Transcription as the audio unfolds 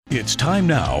It's time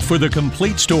now for the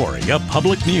complete story, a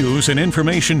public news and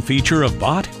information feature of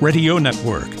Bott Radio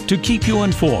Network to keep you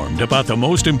informed about the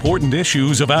most important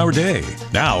issues of our day.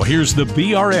 Now, here's the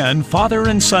BRN father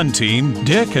and son team,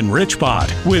 Dick and Rich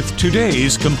Bott, with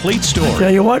today's complete story. I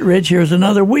tell you what, Rich, here's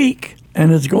another week,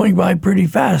 and it's going by pretty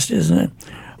fast, isn't it?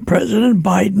 President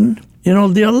Biden,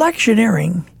 the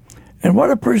electioneering, and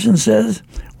what a person says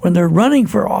when they're running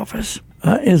for office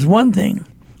is one thing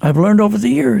I've learned over the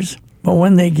years. But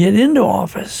when they get into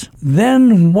office,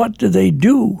 then what do they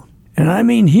do? And I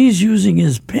mean, he's using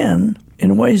his pen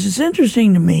in ways it's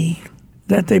interesting to me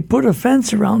that they put a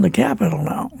fence around the Capitol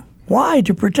now. Why?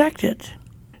 To protect it.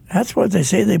 That's what they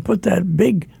say. They put that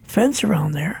big fence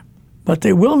around there. But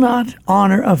they will not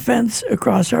honor a fence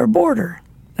across our border.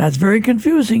 That's very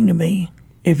confusing to me.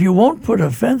 If you won't put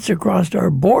a fence across our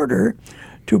border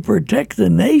to protect the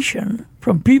nation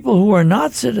from people who are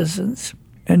not citizens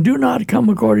and do not come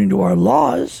according to our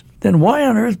laws, then why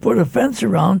on earth put a fence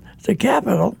around the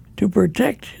Capitol to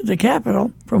protect the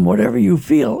Capitol from whatever you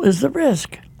feel is the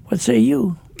risk? What say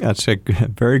you? That's a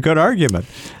very good argument.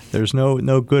 There's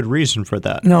no good reason for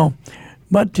that. No.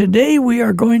 But today we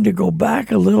are going to go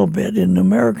back a little bit in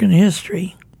American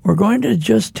history. We're going to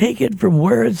just take it from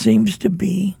where it seems to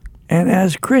be. And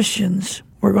as Christians,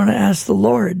 we're going to ask the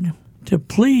Lord to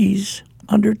please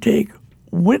undertake.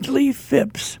 Wintley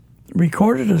Phipps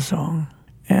recorded a song.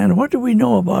 And what do we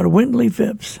know about Wintley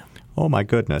Phipps? Oh, my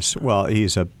goodness. Well,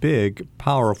 he's a big,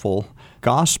 powerful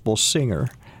gospel singer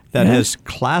that has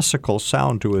classical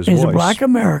sound to his voice. He's a black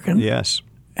American. Yes.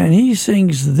 And he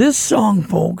sings this song,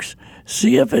 folks.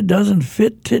 See if it doesn't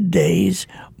fit today's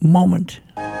moment.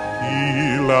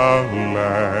 Heal our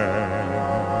land.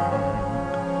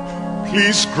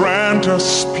 Please grant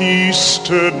us peace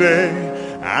today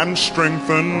and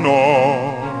strengthen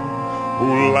all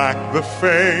who lack the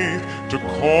faith to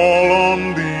call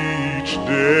on thee each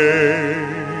day.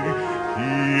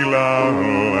 Heal our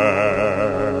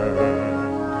land.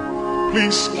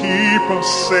 Please keep us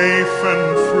safe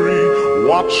and free.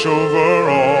 Watch over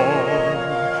all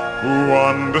who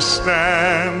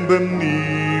understand the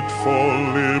need for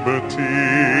liberty.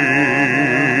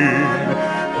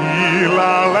 Heal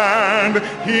our land,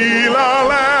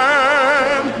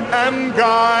 and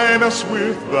guide us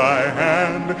with thy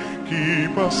hand.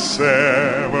 Keep us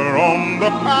ever on the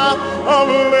path of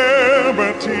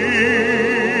liberty.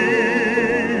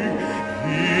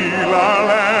 Heal our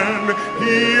land,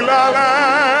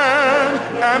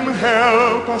 and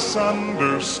help us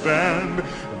understand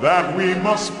that we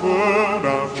must put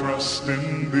our trust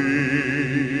in thee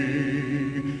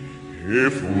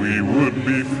if we would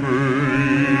be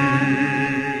free.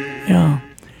 Yeah,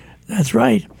 that's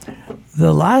right.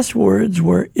 The last words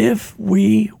were, if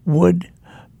we would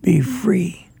be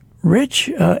free. Rich,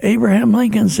 Abraham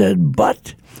Lincoln said,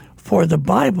 but for the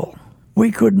Bible,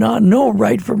 we could not know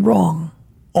right from wrong.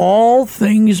 All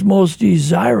things most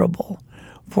desirable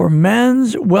for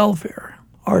man's welfare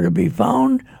are to be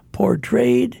found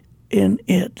portrayed in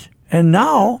it. And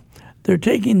now they're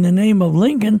taking the name of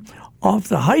Lincoln off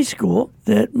the high school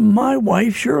that my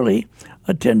wife Shirley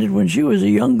attended when she was a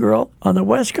young girl on the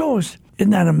West Coast.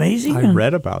 Isn't that amazing? I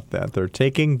read about that. They're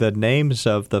taking the names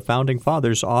of the founding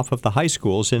fathers off of the high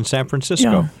schools in San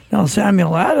Francisco. Yeah. Now,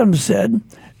 Samuel Adams said,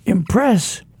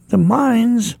 impress the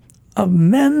minds of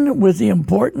men with the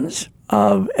importance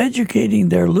of educating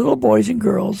their little boys and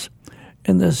girls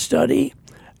in the study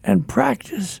and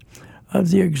practice of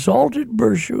the exalted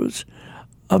virtues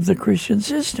of the Christian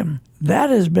system.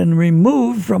 That has been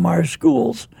removed from our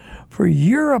schools for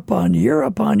year upon year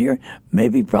upon year,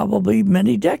 maybe probably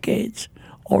many decades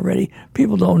already.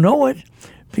 People don't know it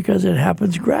because it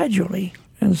happens gradually.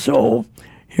 And so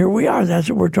here we are. That's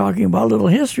what we're talking about, a little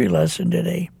history lesson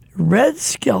today. Red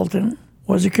Skelton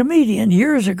was a comedian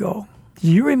years ago.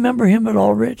 Do you remember him at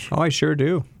all, Rich? Oh, I sure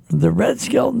do. The Red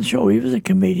Skelton Show, he was a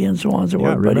comedian, so on and so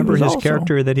forth. Yeah, remember his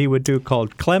character that he would do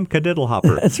called Clem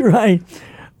Cadiddlehopper. That's right.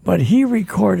 But he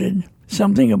recorded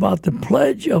something about the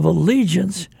Pledge of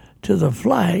Allegiance to the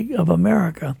flag of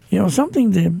America.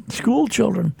 Something the school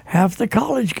children, half the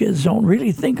college kids don't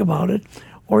really think about it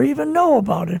or even know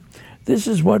about it. This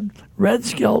is what Red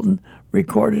Skelton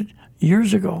recorded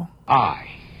years ago. I,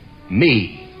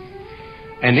 me,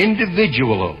 an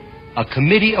individual, a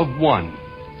committee of one,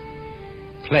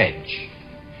 pledge,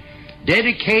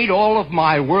 dedicate all of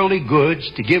my worldly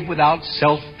goods to give without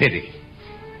self-pity,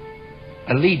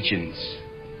 allegiance,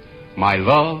 my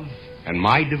love and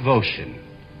my devotion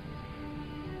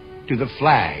to the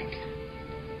flag,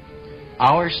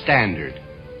 our standard,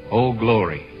 O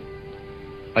glory,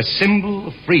 a symbol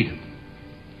of freedom.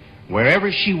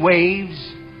 Wherever she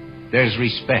waves, there's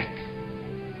respect.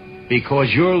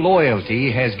 because your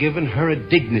loyalty has given her a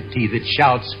dignity that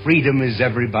shouts freedom is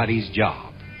everybody's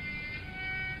job.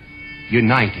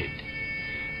 United.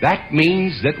 That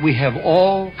means that we have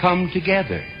all come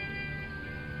together.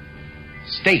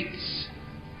 States.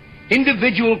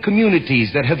 Individual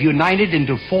communities that have united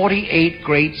into 48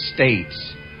 great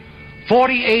states.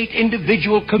 48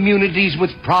 individual communities with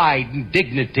pride and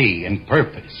dignity and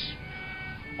purpose.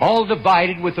 All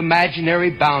divided with imaginary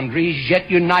boundaries,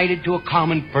 yet united to a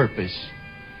common purpose.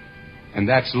 And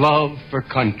that's love for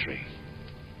country.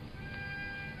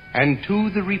 And to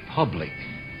the Republic.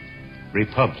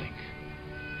 Republic.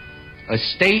 A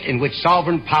state in which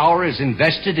sovereign power is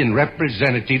invested in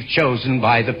representatives chosen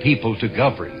by the people to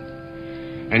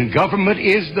govern. And government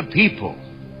is the people.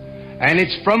 And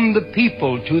it's from the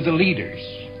people to the leaders,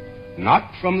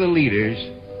 not from the leaders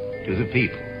to the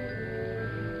people,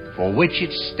 for which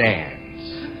it stands.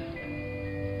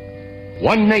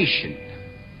 One nation,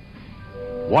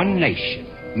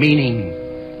 meaning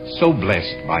so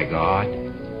blessed by God,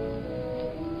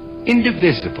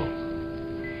 indivisible,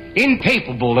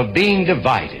 incapable of being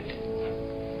divided,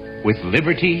 with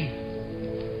liberty,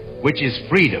 which is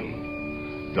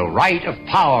freedom, the right of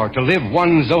power to live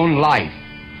one's own life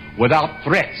without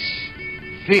threats,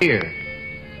 fear,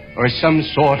 or some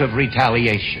sort of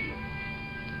retaliation.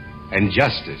 And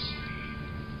justice,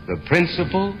 the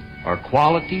principle or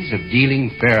qualities of dealing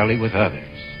fairly with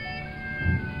others.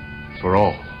 For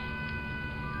all.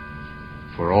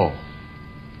 For all.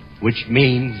 Which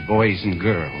means, boys and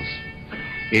girls,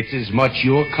 it's as much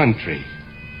your country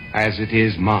as it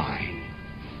is mine.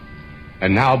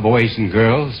 And now, boys and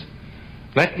girls,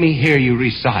 let me hear you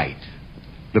recite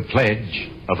the Pledge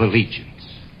of Allegiance.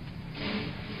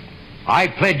 I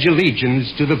pledge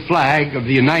allegiance to the flag of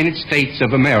the United States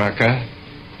of America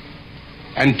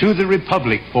and to the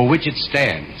republic for which it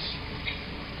stands,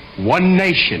 one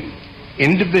nation,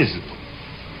 indivisible,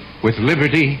 with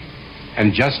liberty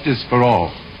and justice for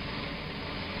all.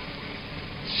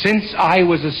 Since I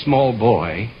was a small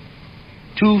boy,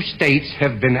 2 states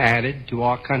have been added to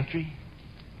our country,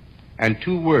 and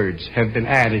 2 words have been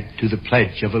added to the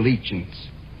Pledge of Allegiance.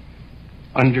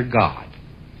 Under God.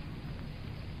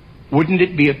 Wouldn't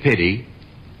it be a pity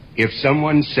if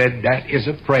someone said that is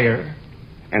a prayer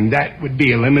and that would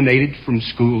be eliminated from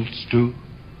schools too?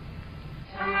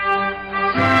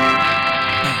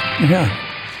 Yeah.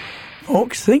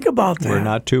 Folks, think about that. We're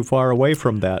not too far away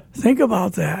from that. Think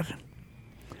about that.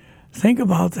 Think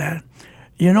about that.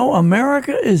 You know,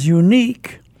 America is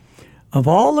unique of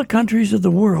all the countries of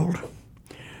the world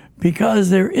because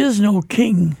there is no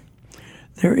king.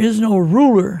 There is no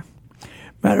ruler.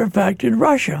 Matter of fact, in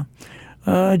Russia,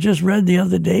 I just read the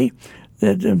other day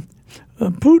that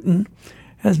Putin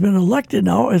has been elected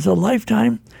now as a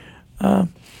lifetime,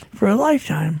 for a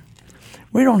lifetime.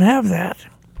 We don't have that.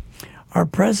 Our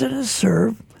presidents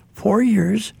serve 4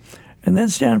 years and then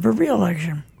stand for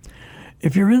re-election.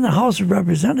 If you're in the House of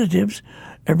Representatives,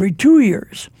 every 2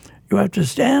 years, you have to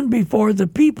stand before the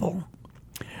people.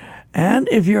 And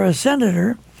if you're a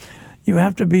senator, you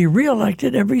have to be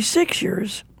reelected every 6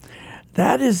 years.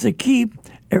 That is to keep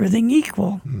everything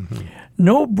equal. Mm-hmm.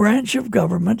 No branch of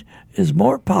government is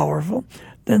more powerful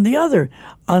than the other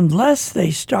unless they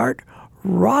start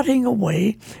rotting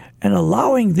away and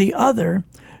allowing the other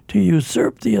to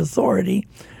usurp the authority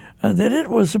that it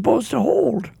was supposed to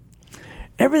hold.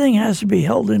 Everything has to be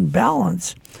held in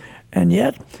balance. And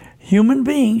yet, human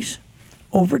beings,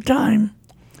 over time,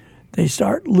 they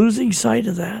start losing sight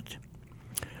of that.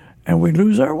 And we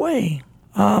lose our way.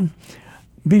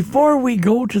 Before we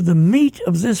go to the meat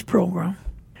of this program,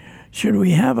 should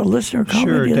we have a listener comment?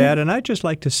 Sure, Dad. And I'd just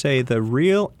like to say the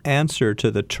real answer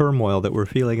to the turmoil that we're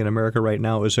feeling in America right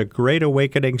now is a great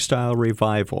awakening-style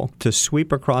revival to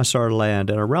sweep across our land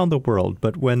and around the world.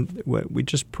 But when we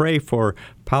just pray for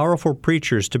powerful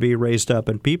preachers to be raised up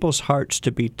and people's hearts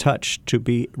to be touched, to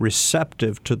be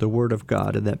receptive to the Word of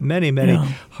God, and that many, many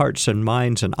hearts and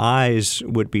minds and eyes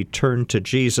would be turned to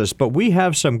Jesus. But we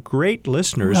have some great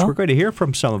listeners. We're going to hear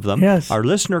from some of them. Yes. Our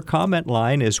listener comment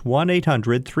line is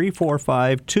 1-800-345-2621.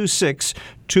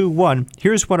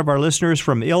 Here's one of our listeners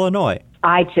from Illinois.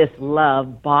 I just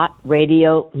love Bott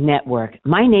Radio Network.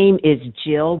 My name is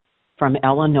Jill from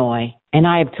Illinois, and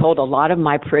I have told a lot of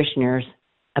my parishioners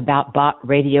about Bott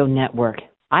Radio Network.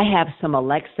 I have some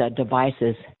Alexa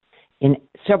devices in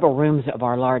several rooms of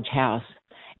our large house,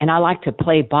 and I like to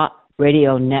play Bott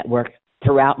Radio Network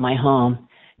throughout my home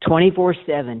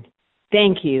 24/7.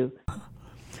 Thank you.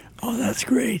 Oh, that's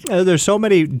great. There's so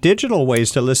many digital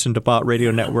ways to listen to Bott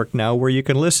Radio Network now where you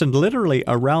can listen literally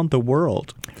around the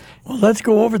world. Well, let's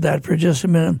go over that for just a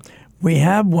minute. We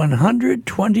have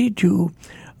 122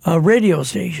 radio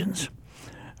stations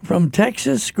from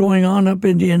Texas going on up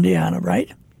into Indiana,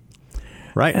 right?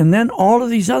 Right. And then all of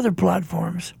these other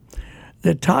platforms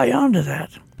that tie onto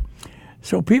that.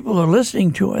 So people are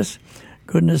listening to us,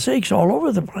 goodness sakes, all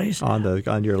over the place.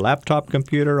 On your laptop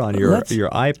computer, on your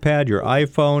iPad, your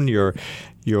iPhone,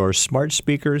 your smart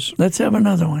speakers. Let's have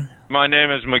another one. My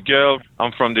name is Miguel.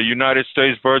 I'm from the United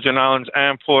States Virgin Islands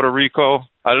and Puerto Rico.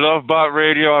 I love Bot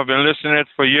Radio. I've been listening to it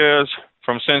for years,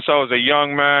 since I was a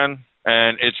young man,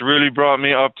 and it's really brought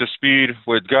me up to speed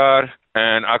with God,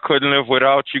 and I couldn't live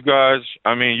without you guys.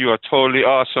 I mean, you are totally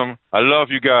awesome. I love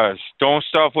you guys. Don't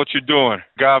stop what you're doing.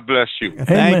 God bless you.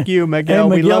 Thank you, Miguel.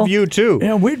 We love you, too.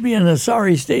 Yeah, we'd be in a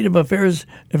sorry state of affairs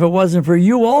if it wasn't for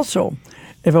you also.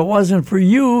 If it wasn't for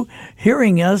you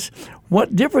hearing us,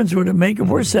 what difference would it make if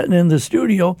we're sitting in the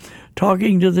studio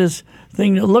talking to this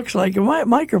thing that looks like a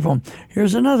microphone?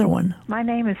 Here's another one. My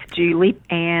name is Julie,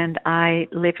 and I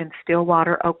live in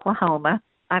Stillwater, Oklahoma.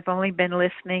 I've only been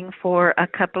listening for a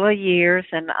couple of years,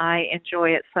 and I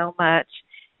enjoy it so much.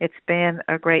 It's been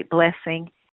a great blessing.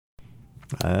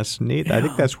 That's neat. Yeah. I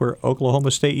think that's where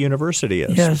Oklahoma State University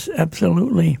is. Yes,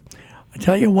 absolutely. I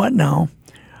tell you what now,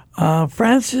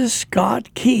 Francis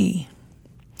Scott Key,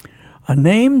 a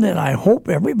name that I hope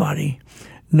everybody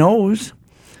knows.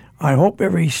 I hope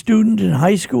every student in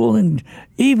high school and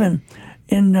even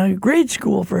in grade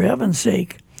school, for heaven's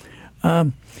sake.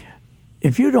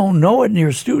 If you don't know it and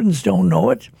your students don't know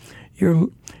it,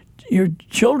 your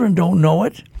children don't know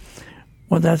it,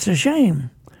 well, that's a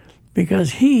shame,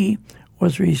 because he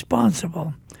was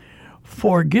responsible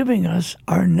for giving us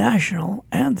our national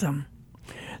anthem.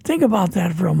 Think about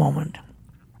that for a moment.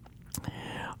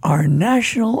 Our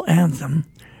national anthem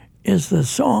is the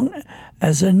song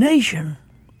as a nation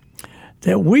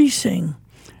that we sing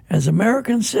as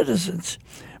American citizens.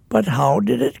 But how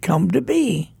did it come to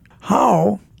be?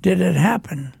 How did it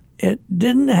happen? It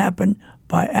didn't happen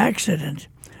by accident.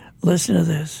 Listen to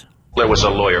this. There was a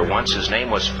lawyer once. His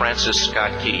name was Francis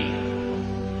Scott Key.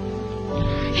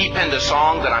 He penned a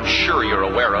song that I'm sure you're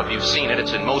aware of. You've seen it.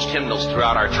 It's in most hymnals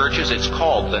throughout our churches. It's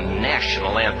called the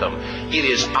National Anthem. It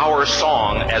is our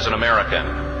song as an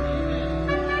American.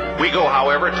 We go,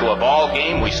 however, to a ball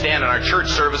game. We stand in our church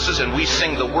services and we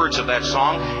sing the words of that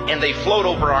song, and they float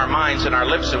over our minds and our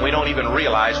lips, and we don't even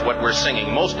realize what we're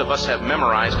singing. Most of us have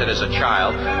memorized it as a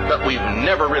child, but we've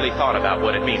never really thought about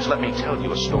what it means. Let me tell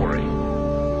you a story.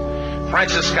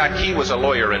 Francis Scott Key was a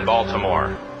lawyer in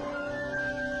Baltimore.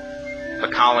 The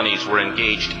colonies were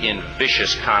engaged in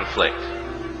vicious conflict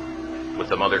with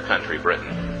the mother country,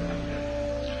 Britain.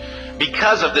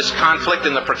 Because of this conflict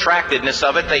and the protractedness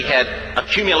of it, they had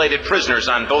accumulated prisoners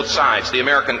on both sides. The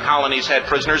American colonies had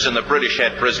prisoners and the British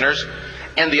had prisoners.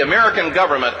 And the American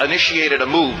government initiated a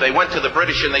move. They went to the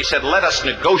British and they said, let us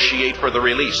negotiate for the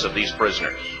release of these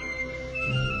prisoners.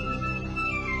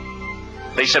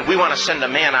 They said, we want to send a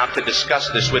man out to discuss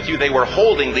this with you. They were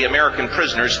holding the American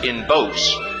prisoners in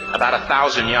boats about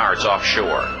 1,000 yards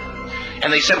offshore.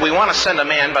 And they said, we want to send a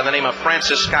man by the name of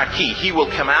Francis Scott Key. He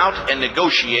will come out and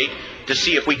negotiate to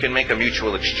see if we can make a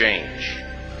mutual exchange.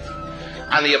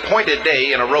 On the appointed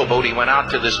day, in a rowboat, he went out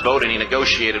to this boat and he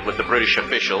negotiated with the British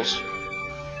officials.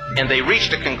 And they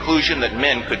reached a conclusion that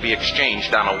men could be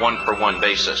exchanged on a one-for-one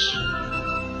basis.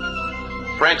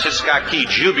 Francis Scott Key,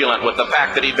 jubilant with the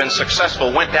fact that he'd been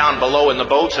successful, went down below in the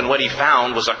boats, and what he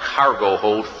found was a cargo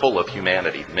hold full of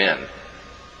humanity, men.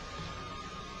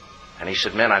 And he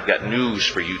said, men, I've got news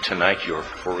for you tonight. You're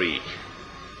free.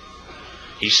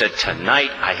 He said, tonight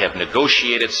I have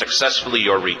negotiated successfully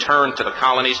your return to the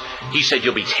colonies. He said,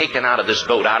 you'll be taken out of this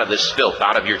boat, out of this filth,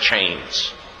 out of your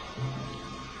chains.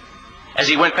 As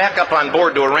he went back up on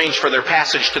board to arrange for their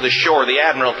passage to the shore, the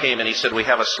admiral came and he said, we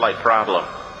have a slight problem.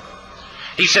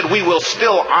 He said, we will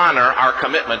still honor our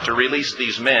commitment to release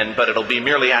these men, but it'll be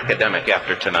merely academic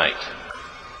after tonight.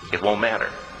 It won't matter.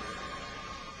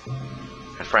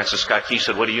 And Francis Scott Key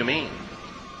said, what do you mean?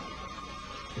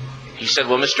 He said,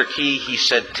 well, Mr. Key, he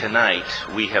said, tonight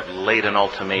we have laid an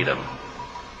ultimatum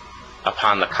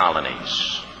upon the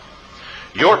colonies.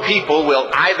 Your people will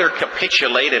either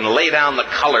capitulate and lay down the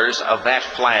colors of that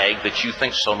flag that you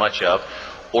think so much of,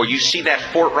 or you see that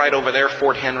fort right over there,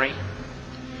 Fort Henry?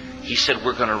 He said,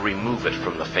 we're going to remove it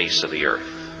from the face of the earth.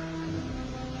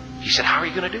 He said, how are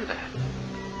you going to do that?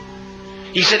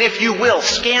 He said, if you will,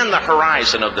 scan the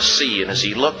horizon of the sea. And as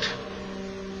he looked,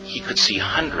 he could see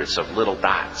hundreds of little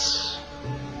dots.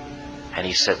 And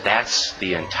he said, that's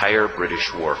the entire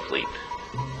British war fleet.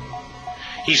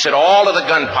 He said, all of the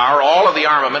gunpowder, all of the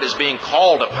armament is being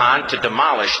called upon to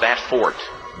demolish that fort.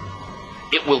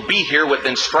 It will be here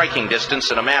within striking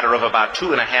distance in a matter of about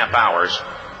 2.5 hours.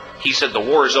 He said, the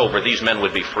war's over. These men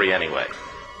would be free anyway.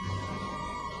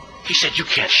 He said, you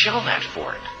can't shell that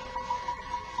fort.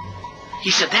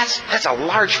 He said, that's a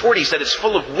large fort. He said, it's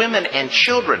full of women and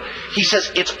children. He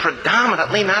says, it's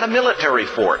predominantly not a military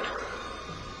fort.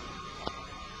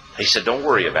 He said, don't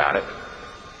worry about it.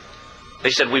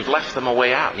 They said, we've left them a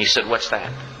way out. And he said, what's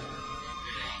that?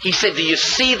 He said, do you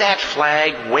see that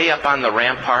flag way up on the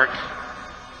rampart?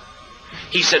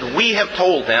 He said, we have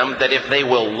told them that if they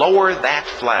will lower that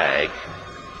flag,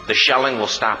 the shelling will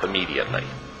stop immediately.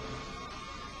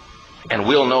 And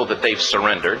we'll know that they've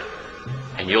surrendered,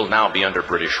 and you'll now be under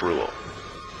British rule.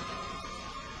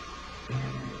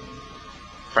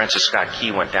 Francis Scott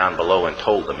Key went down below and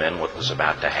told the men what was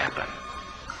about to happen.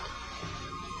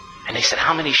 And they said,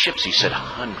 how many ships? He said,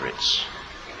 hundreds.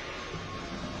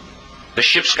 The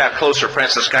ships got closer.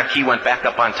 Francis Scott Key went back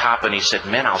up on top and he said,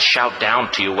 men, I'll shout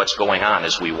down to you what's going on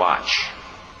as we watch.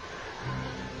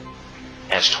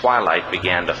 As twilight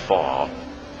began to fall,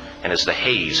 and as the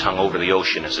haze hung over the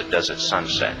ocean as it does at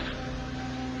sunset,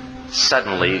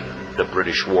 suddenly the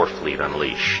British war fleet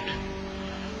unleashed.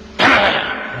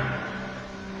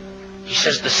 He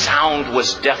says the sound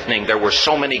was deafening. There were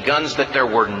so many guns that there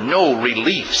were no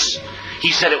reliefs.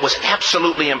 He said it was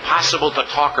absolutely impossible to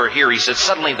talk or hear. He said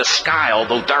suddenly the sky,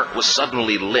 although dark, was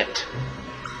suddenly lit.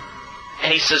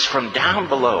 And he says from down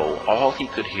below, all he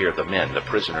could hear the men, the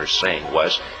prisoners, saying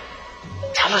was,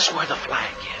 tell us where the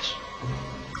flag is.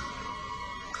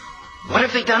 What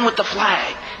have they done with the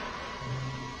flag?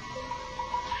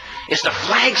 Is the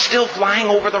flag still flying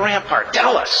over the rampart?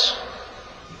 Tell us.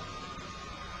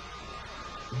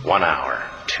 1 hour,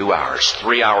 2 hours,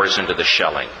 3 hours into the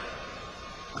shelling,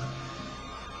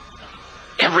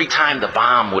 every time the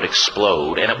bomb would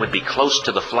explode and it would be close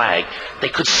to the flag, they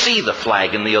could see the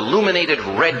flag in the illuminated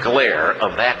red glare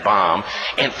of that bomb,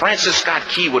 and Francis Scott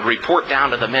Key would report down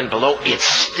to the men below, it's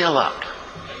still up.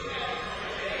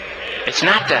 It's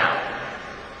not down.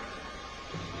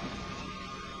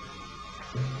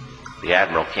 The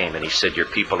admiral came and he said, your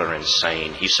people are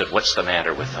insane. He said, what's the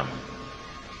matter with them?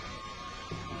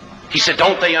 He said,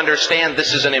 don't they understand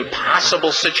this is an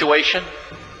impossible situation?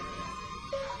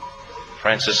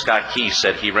 Francis Scott Key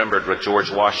said he remembered what George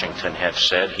Washington had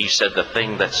said. He said the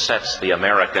thing that sets the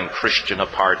American Christian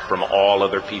apart from all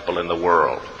other people in the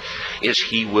world is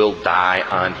he will die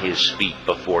on his feet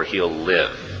before he'll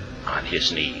live on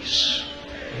his knees.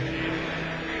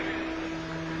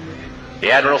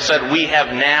 The admiral said, we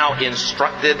have now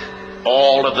instructed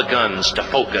all of the guns to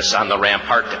focus on the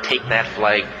rampart to take that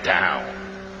flag down.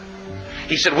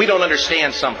 He said, we don't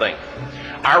understand something.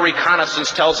 Our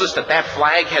reconnaissance tells us that that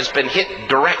flag has been hit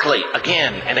directly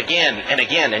again and again and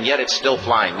again, and yet it's still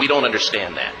flying. We don't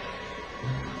understand that.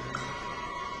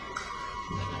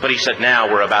 But he said, now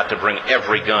we're about to bring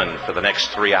every gun for the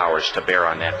next 3 hours to bear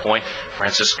on that point.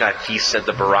 Francis Scott Key said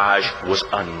the barrage was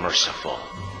unmerciful.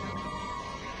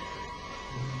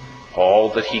 All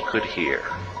that he could hear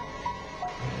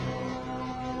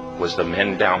was the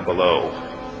men down below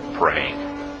praying.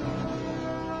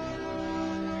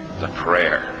 The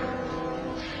prayer,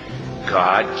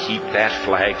 God, keep that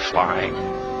flag flying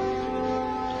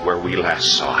where we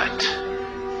last saw it.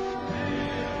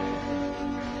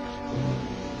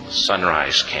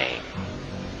 Sunrise came.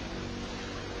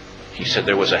 He said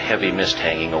there was a heavy mist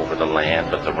hanging over the land,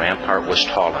 but the rampart was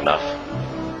tall enough.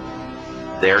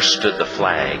 There stood the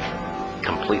flag,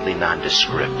 completely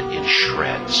nondescript, in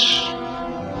shreds.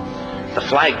 The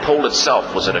flagpole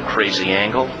itself was at a crazy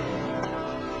angle,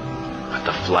 but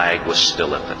the flag was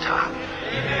still at the top.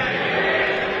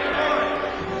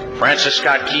 Francis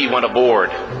Scott Key went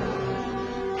aboard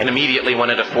and immediately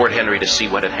went into Fort Henry to see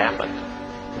what had happened.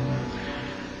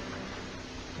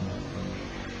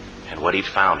 And what he'd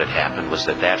found had happened was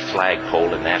that that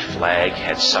flagpole and that flag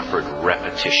had suffered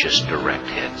repetitious direct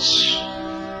hits.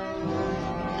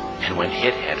 And when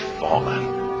hit had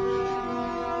fallen,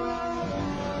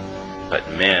 but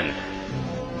men,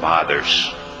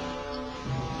 fathers,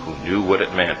 who knew what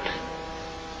it meant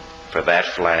for that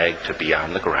flag to be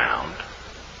on the ground,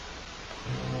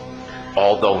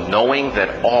 although knowing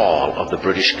that all of the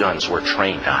British guns were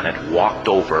trained on it, walked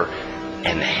over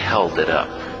and held it up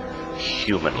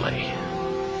humanly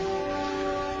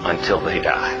until they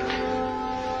died.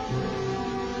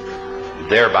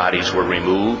 Their bodies were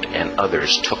removed and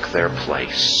others took their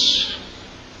place.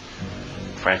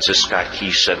 Francis Scott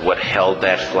Key said what held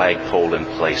that flagpole in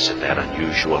place at that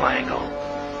unusual angle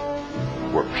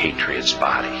were patriots'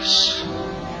 bodies.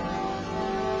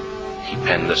 He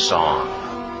penned the song,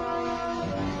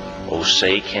 "Oh,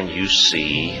 say can you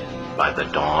see by the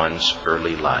dawn's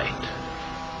early light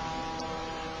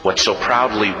what so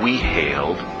proudly we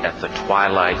hailed at the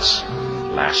twilight's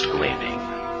last gleaming.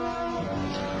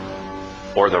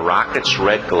 Or the rocket's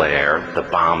red glare, the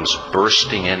bombs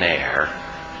bursting in air,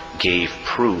 gave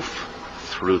proof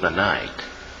through the night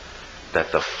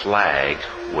that the flag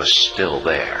was still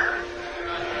there.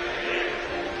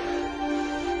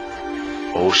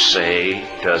 Oh, say,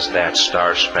 does that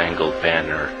star-spangled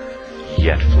banner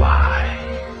yet fly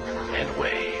and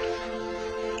wave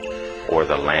o'er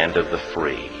the land of the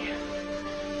free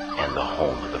and the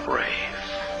home of the brave?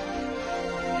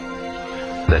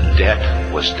 The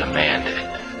debt was demanded.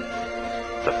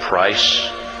 The price,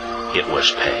 it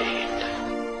was paid.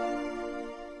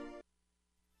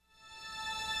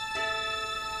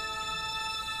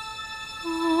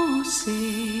 Oh,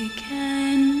 say,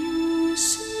 can you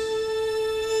see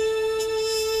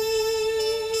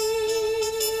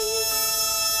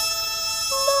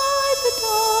by the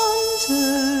dawn's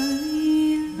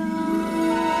early light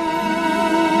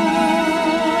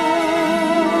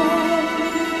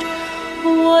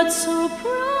what so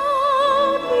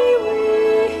proudly we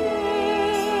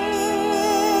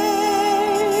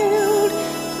hailed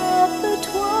at the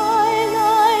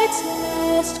twilight's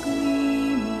last gleaming?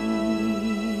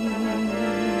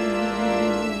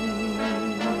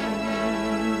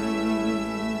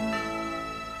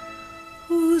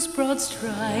 Whose broad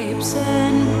stripes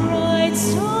and bright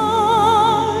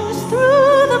stars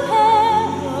through the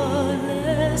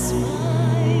perilous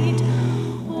fight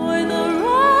o'er the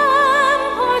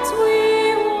ramparts we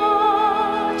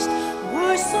watched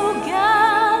were so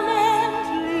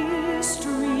gallantly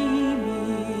streaming.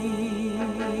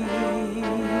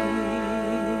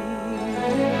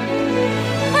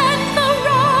 And the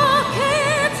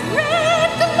rocket's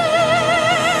red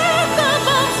glare, the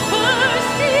bombs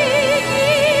bursting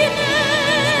in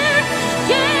air,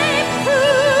 gave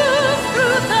proof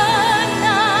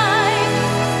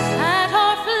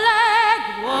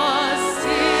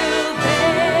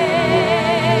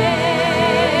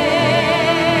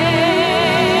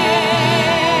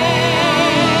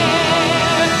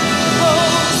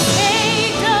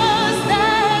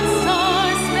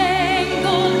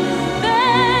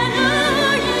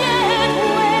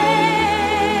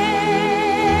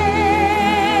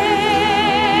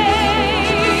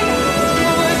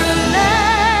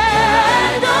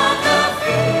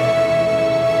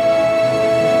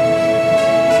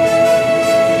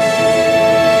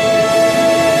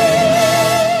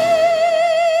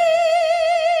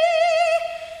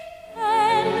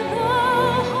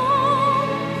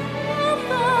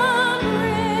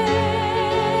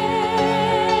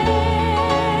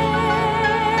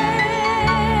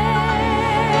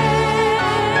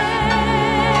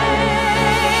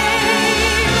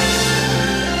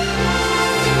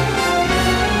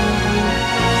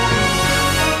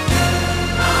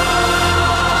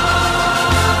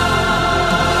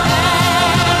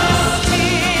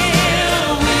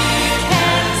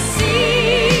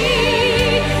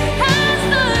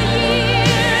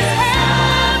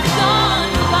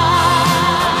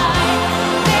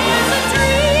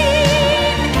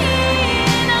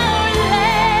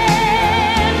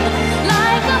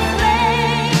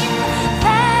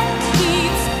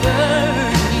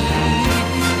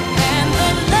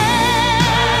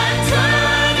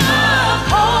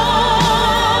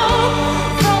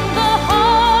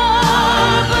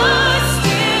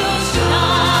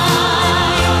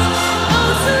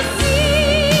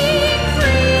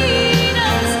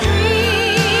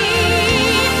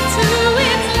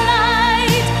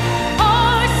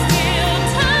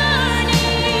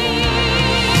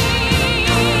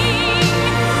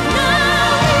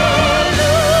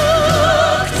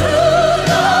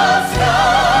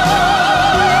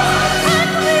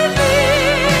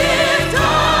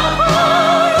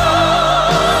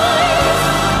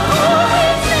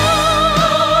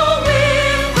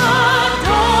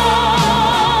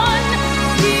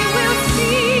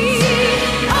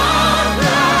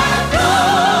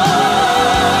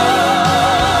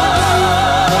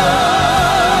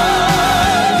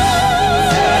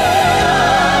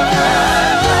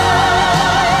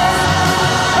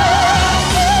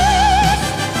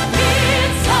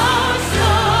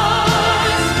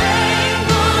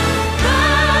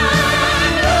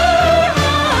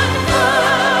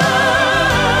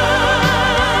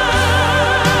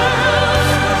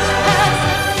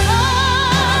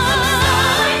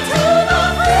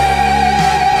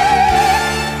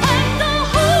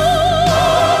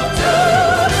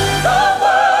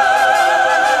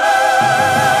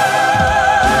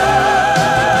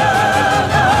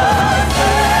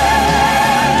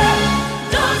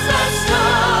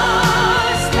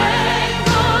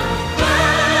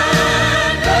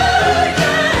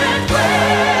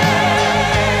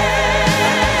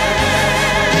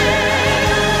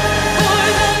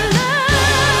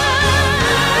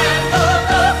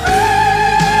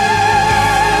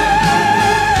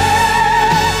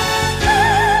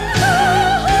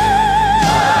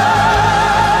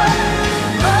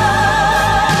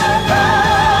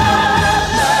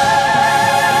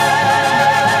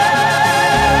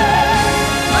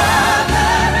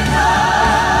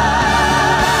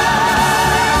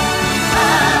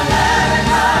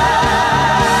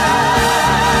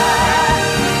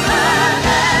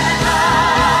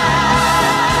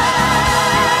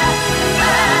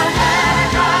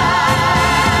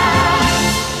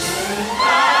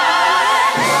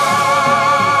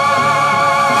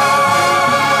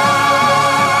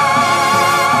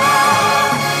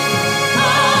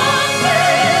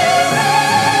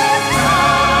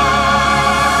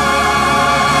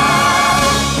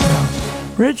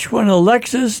Rich, when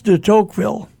Alexis de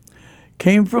Tocqueville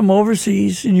came from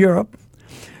overseas in Europe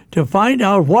to find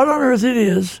out what on earth it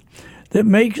is that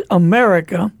makes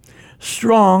America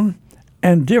strong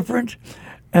and different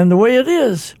and the way it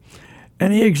is.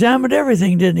 And he examined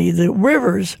everything, didn't he? The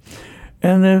rivers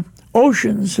and the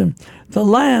oceans and the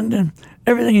land and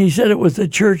everything. He said it was the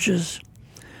churches.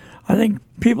 I think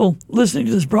people listening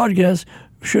to this broadcast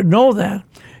should know that.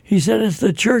 He said it's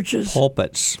the churches.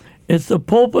 Pulpits. It's the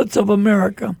pulpits of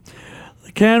America.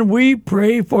 Can we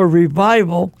pray for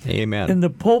revival Amen. in the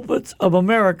pulpits of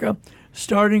America,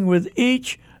 starting with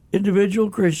each individual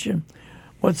Christian?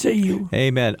 What say you?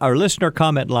 Amen. Our listener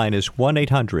comment line is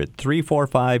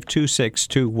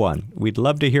 1-800-345-2621. We'd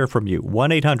love to hear from you.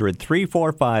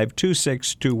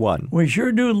 1-800-345-2621. We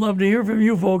sure do love to hear from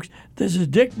you folks. This is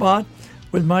Dick Bott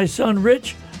with my son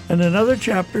Rich and another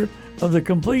chapter of the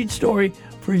complete story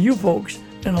for you folks.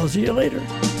 And I'll see you later.